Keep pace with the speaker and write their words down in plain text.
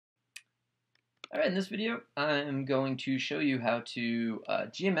Alright, in this video, I'm going to show you how to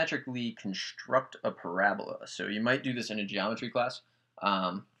geometrically construct a parabola. So you might do this in a geometry class,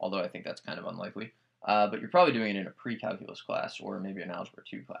 although I think that's kind of unlikely. But you're probably doing it in a pre-calculus class or maybe an algebra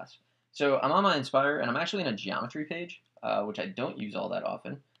 2 class. So I'm on my Inspire, and I'm actually in a geometry page, which I don't use all that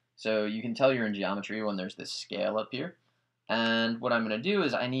often. So you can tell you're in geometry when there's this scale up here. And what I'm going to do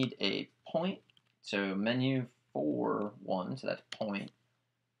is I need a point, so menu for 1, so that's point.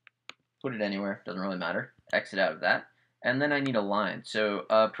 Put it anywhere, doesn't really matter. Exit out of that. And then I need a line. So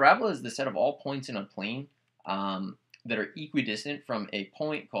parabola is the set of all points in a plane that are equidistant from a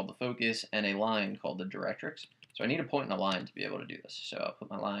point called the focus and a line called the directrix. So I need a point and a line to be able to do this. So I'll put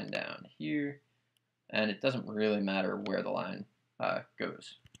my line down here, and it doesn't really matter where the line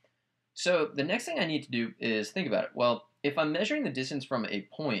goes. So the next thing I need to do is think about it. Well, if I'm measuring the distance from a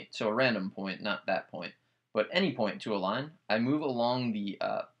point, so a random point, not that point, but any point to a line, I move along the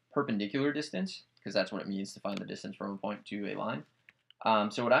perpendicular distance, because that's what it means to find the distance from a point to a line.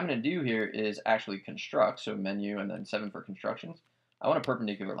 So what I'm going to do here is actually construct, so menu and then 7 for constructions. I want a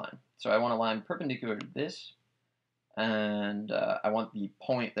perpendicular line. So I want a line perpendicular to this, and I want the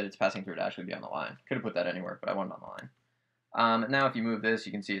point that it's passing through to actually be on the line. Could have put that anywhere, but I want it on the line. Now if you move this,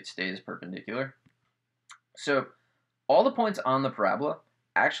 you can see it stays perpendicular. So all the points on the parabola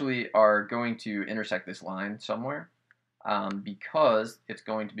actually are going to intersect this line somewhere. Because it's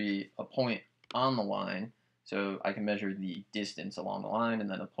going to be a point on the line, so I can measure the distance along the line and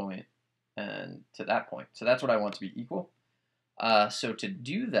then a point and to that point. So that's what I want to be equal. So to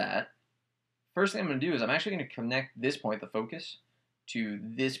do that, first thing I'm going to do is I'm actually going to connect this point, the focus, to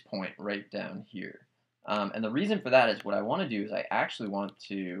this point right down here. And the reason for that is what I want to do is I actually want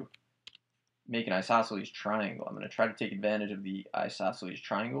to make an isosceles triangle. I'm going to try to take advantage of the isosceles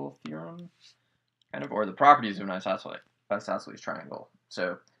triangle theorem, kind of, or the properties of an isosceles triangle.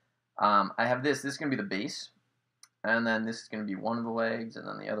 So I have this is going to be the base, and then this is going to be one of the legs, and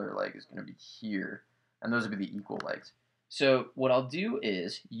then the other leg is going to be here, and those would be the equal legs. So what I'll do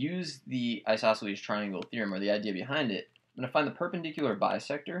is use the isosceles triangle theorem, or the idea behind it. I'm going to find the perpendicular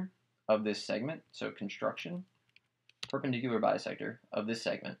bisector of this segment, so construction, perpendicular bisector of this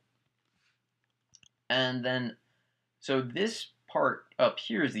segment. And then, so this part up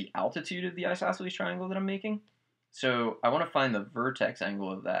here is the altitude of the isosceles triangle that I'm making. So I want to find the vertex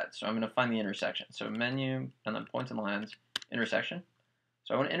angle of that. So I'm going to find the intersection. So menu, and then points and lines, intersection.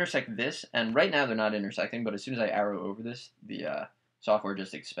 So I want to intersect this, and right now they're not intersecting, but as soon as I arrow over this, the software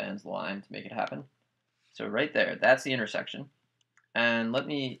just expands the line to make it happen. So right there, that's the intersection. And let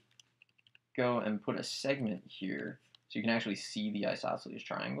me go and put a segment here so you can actually see the isosceles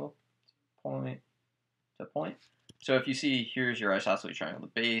triangle. Point to point. So if you see, here's your isosceles triangle,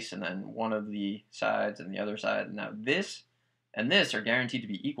 the base, and then one of the sides and the other side. And now this and this are guaranteed to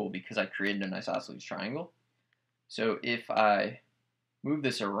be equal because I created an isosceles triangle. So if I move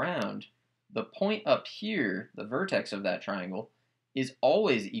this around, the point up here, the vertex of that triangle, is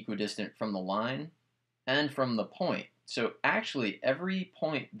always equidistant from the line and from the point. So actually, every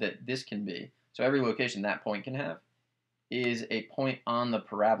point that this can be, so every location that point can have, is a point on the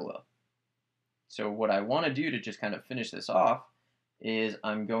parabola. So what I want to do to just kind of finish this off is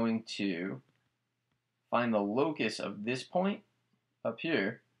I'm going to find the locus of this point up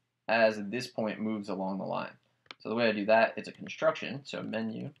here as this point moves along the line. So the way I do that, it's a construction. So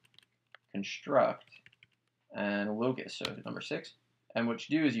menu, construct, and locus. So number 6. And what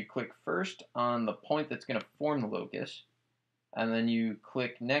you do is you click first on the point that's going to form the locus, and then you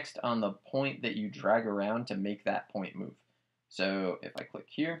click next on the point that you drag around to make that point move. So if I click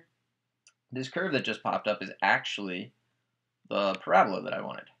here, this curve that just popped up is actually the parabola that I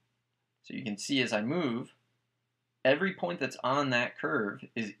wanted. So you can see as I move, every point that's on that curve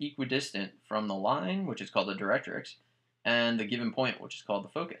is equidistant from the line, which is called the directrix, and the given point, which is called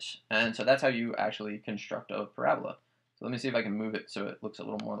the focus. And so that's how you actually construct a parabola. So let me see if I can move it so it looks a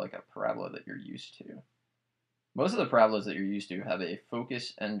little more like a parabola that you're used to. Most of the parabolas that you're used to have a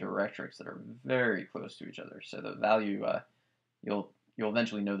focus and directrix that are very close to each other. So the value, you'll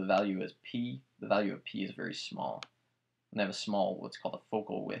eventually know the value as p. The value of p is very small, and they have a small, what's called a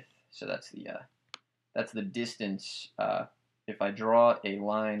focal width. So that's the distance. If I draw a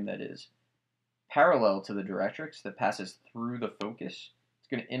line that is parallel to the directrix that passes through the focus, it's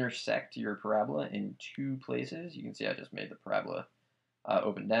going to intersect your parabola in 2 places. You can see I just made the parabola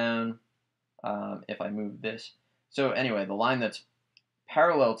open down. If I move this, so anyway, the line that's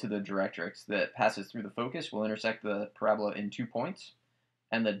parallel to the directrix that passes through the focus will intersect the parabola in 2 points.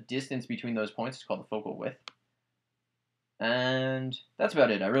 And the distance between those points is called the focal width. And that's about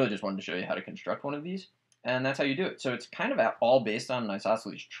it. I really just wanted to show you how to construct one of these, and that's how you do it. So it's kind of all based on an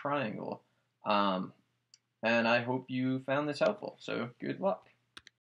isosceles triangle, And I hope you found this helpful. So good luck.